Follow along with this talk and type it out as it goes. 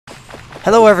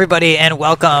Hello everybody and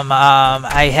welcome.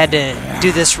 I had to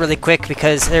do this really quick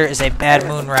because there is a bad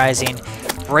moon rising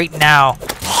right now.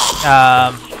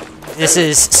 This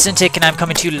is Cintiq and I'm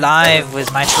coming to you live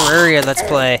with my Terraria Let's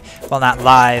Play. Well, not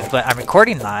live, but I'm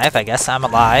recording live. I guess I'm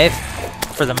alive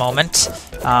for the moment.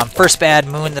 First bad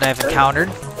moon that I've encountered.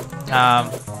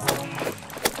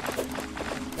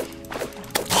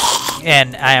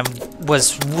 And I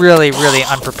was really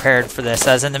unprepared for this.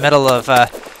 I was in the middle of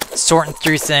sorting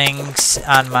through things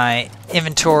on my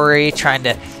inventory, trying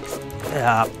to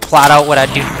plot out what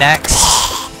I'd do next.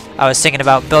 I was thinking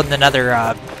about building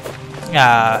another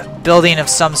building of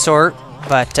some sort,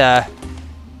 but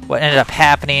what ended up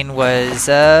happening was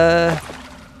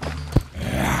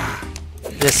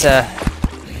this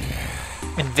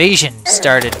invasion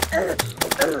started.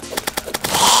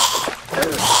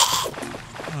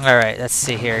 Alright, let's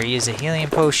see here. Use a healing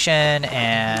potion,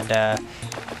 and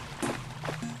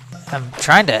I'm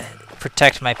trying to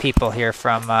protect my people here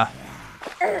from the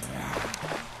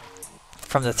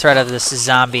threat of this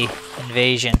zombie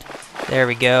invasion. There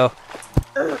we go.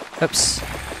 Oops.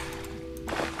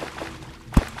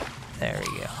 There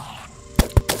we go.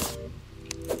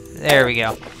 There we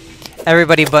go.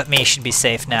 Everybody but me should be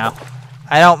safe now.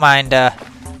 I don't mind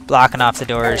blocking off the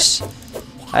doors.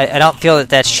 I don't feel that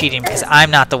that's cheating because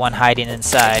I'm not the one hiding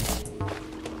inside.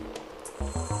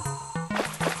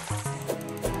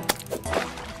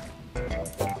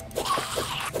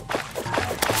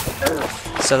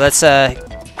 So let's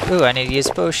ooh, I need to use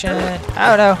a potion.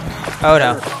 Oh no. Oh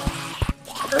no.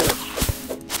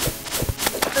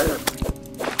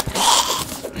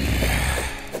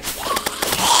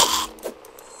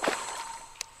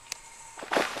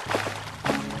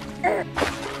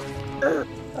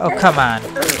 Oh, come on.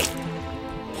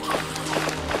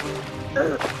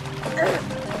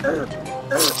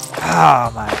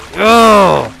 Oh my.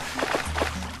 Oh!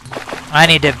 I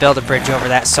need to build a bridge over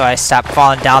that so I stop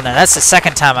falling down there. That's the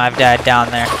second time I've died down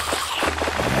there.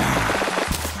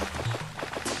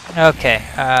 Okay.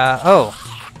 Oh.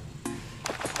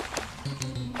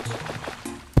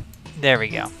 There we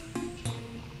go.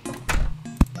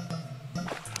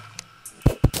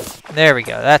 There we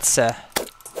go. That's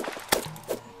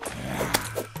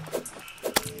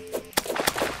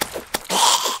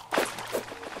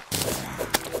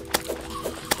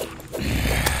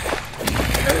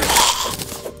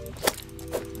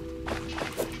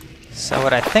So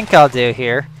what I think I'll do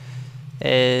here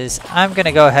is I'm going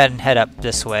to go ahead and head up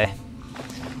this way.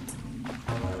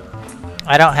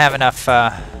 I don't have enough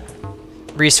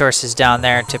resources down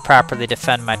there to properly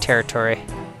defend my territory.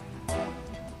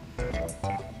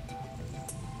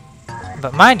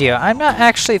 But mind you, I'm not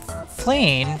actually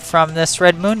fleeing from this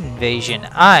Red Moon invasion.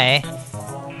 I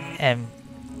am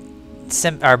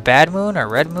or Bad Moon or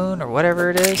Red Moon or whatever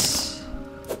it is.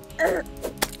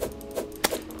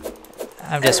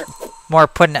 I'm just more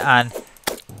putting it on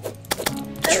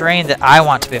terrain that I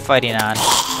want to be fighting on.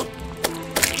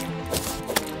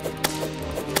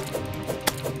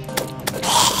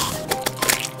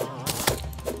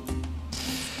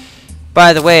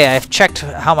 By the way, I've checked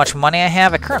how much money I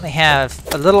have. I currently have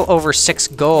a little over 6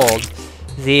 gold.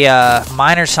 The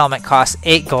miner's helmet costs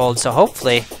 8 gold, so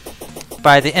hopefully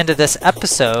by the end of this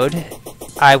episode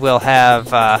I will have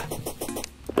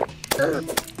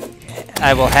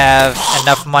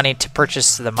enough money to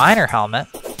purchase the miner helmet.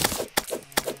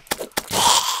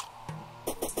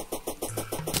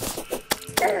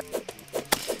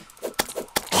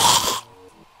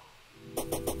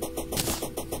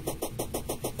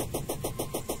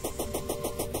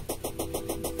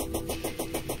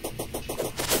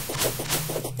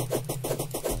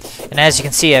 And as you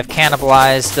can see, I've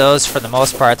cannibalized those for the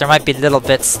most part. There might be little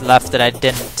bits left that I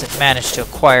didn't manage to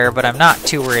acquire, but I'm not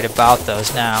too worried about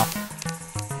those now.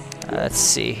 Let's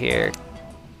see here.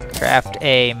 Craft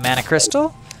a mana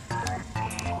crystal.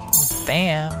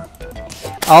 Bam.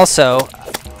 Also,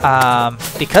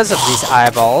 because of these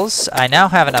eyeballs, I now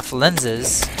have enough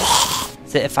lenses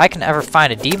that if I can ever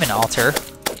find a demon altar,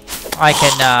 I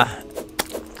can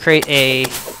create a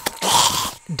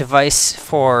device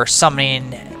for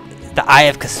summoning the Eye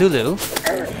of Cthulhu,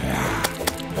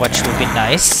 which would be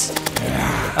nice.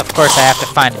 Of course, I have to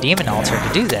find a demon altar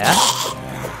to do that.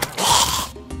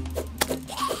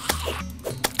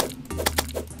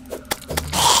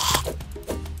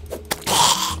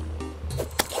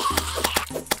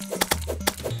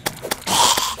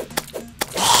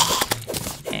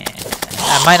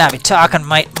 I might not be talking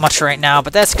much right now,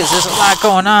 but that's because there's a lot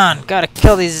going on. Gotta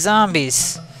kill these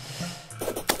zombies.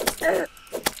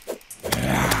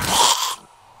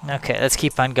 Okay, let's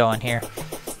keep on going here.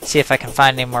 See if I can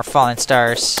find any more falling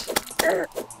stars.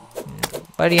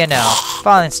 What do you know?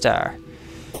 Falling star.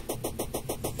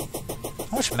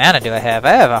 How much mana do I have?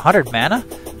 I have 100 mana?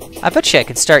 I bet you I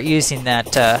could start using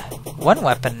that one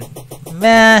weapon.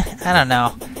 Meh, I don't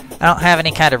know. I don't have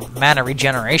any kind of mana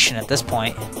regeneration at this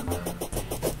point.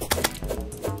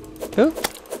 Ooh.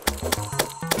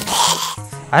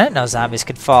 I didn't know zombies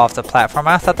could fall off the platform.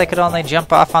 I thought they could only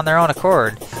jump off on their own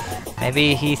accord.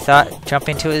 Maybe he thought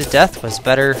jumping to his death was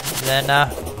better than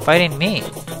fighting me.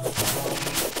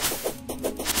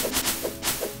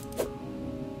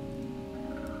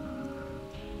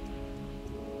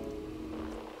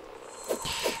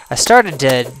 I started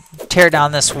to tear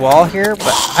down this wall here,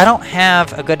 but I don't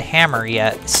have a good hammer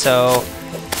yet, so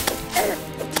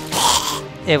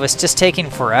it was just taking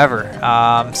forever.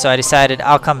 So I decided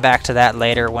I'll come back to that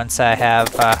later once I have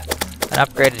an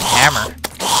upgraded hammer.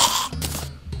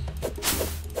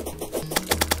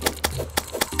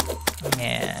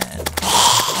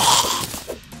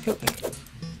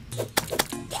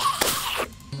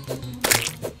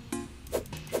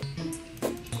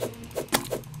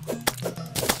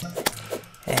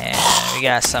 And we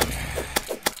got some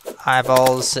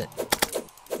eyeballs that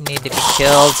need to be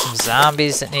killed, some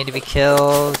zombies that need to be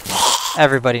killed.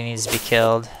 Everybody needs to be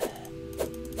killed.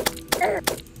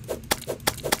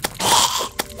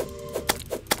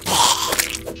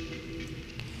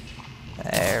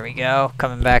 There we go.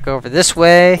 Coming back over this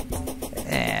way.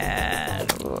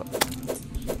 And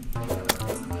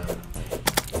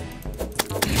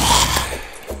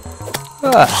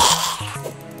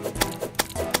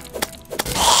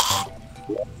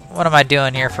what am I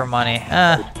doing here for money?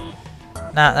 Not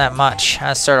that much. I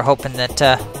was sort of hoping that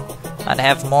I'd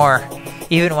have more.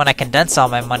 Even when I condense all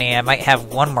my money, I might have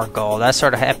 1 more gold. I was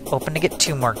sort of hoping to get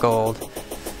 2 more gold.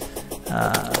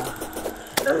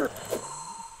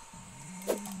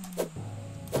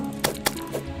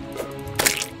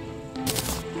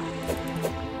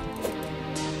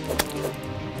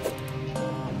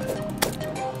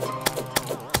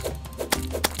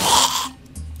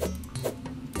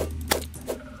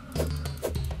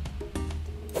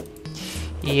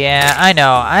 Yeah, I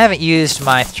know. I haven't used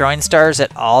my throwing stars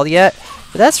at all yet,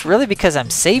 but that's really because I'm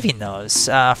saving those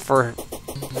for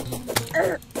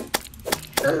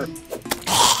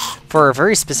a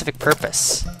very specific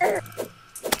purpose.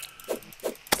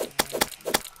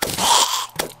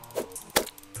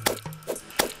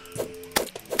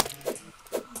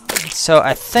 So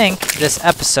I think this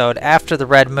episode, after the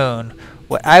Red Moon,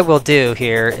 what I will do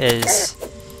here is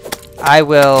I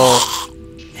will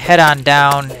head on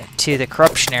down to the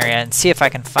corruption area and see if I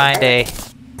can find a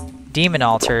demon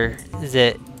altar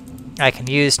that I can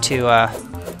use to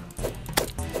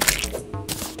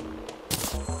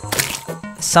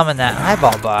summon that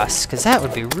eyeball boss, because that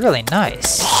would be really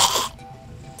nice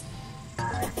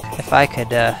if I could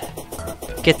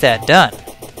get that done.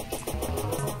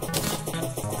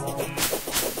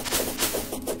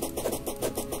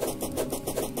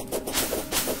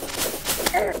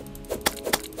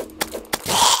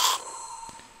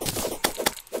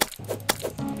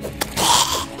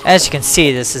 As you can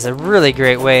see, this is a really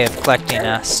great way of collecting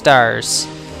stars.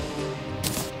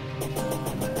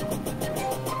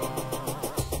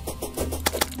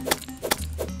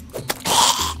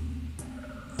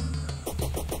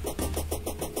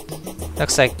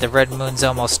 Looks like the red moon's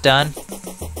almost done,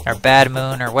 or bad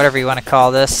moon, or whatever you want to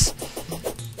call this.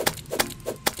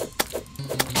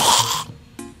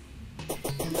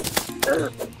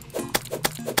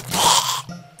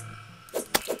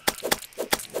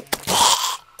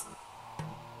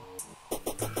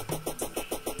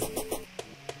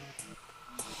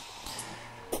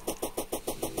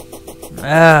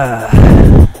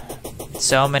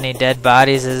 So many dead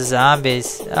bodies as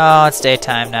zombies. Oh, it's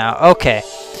daytime now. Okay.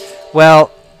 Well,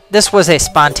 this was a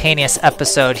spontaneous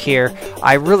episode here.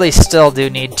 I really still do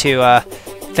need to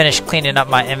finish cleaning up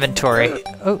my inventory.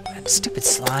 Oh, stupid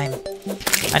slime.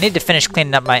 I need to finish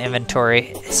cleaning up my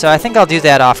inventory. So I think I'll do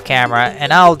that off camera,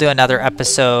 and I'll do another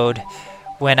episode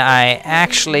when I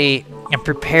actually am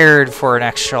prepared for an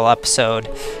actual episode.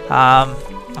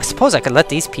 I suppose I could let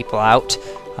these people out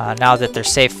now that they're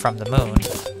safe from the moon.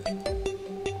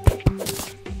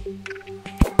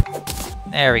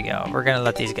 There we go. We're going to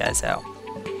let these guys out.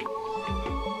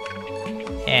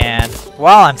 And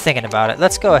while I'm thinking about it,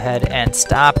 let's go ahead and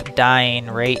stop dying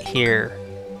right here.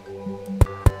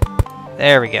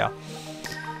 There we go.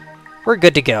 We're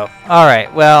good to go.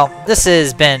 Alright, well, this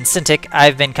has been Cintiq.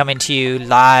 I've been coming to you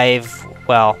live.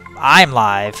 Well, I'm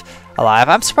alive.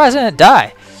 I'm surprised I didn't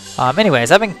die.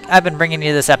 Anyways, I've been bringing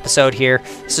you this episode here.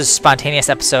 This is a spontaneous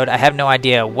episode. I have no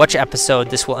idea which episode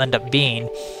this will end up being.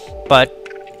 But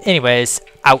anyways,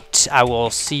 out. I will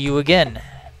see you again.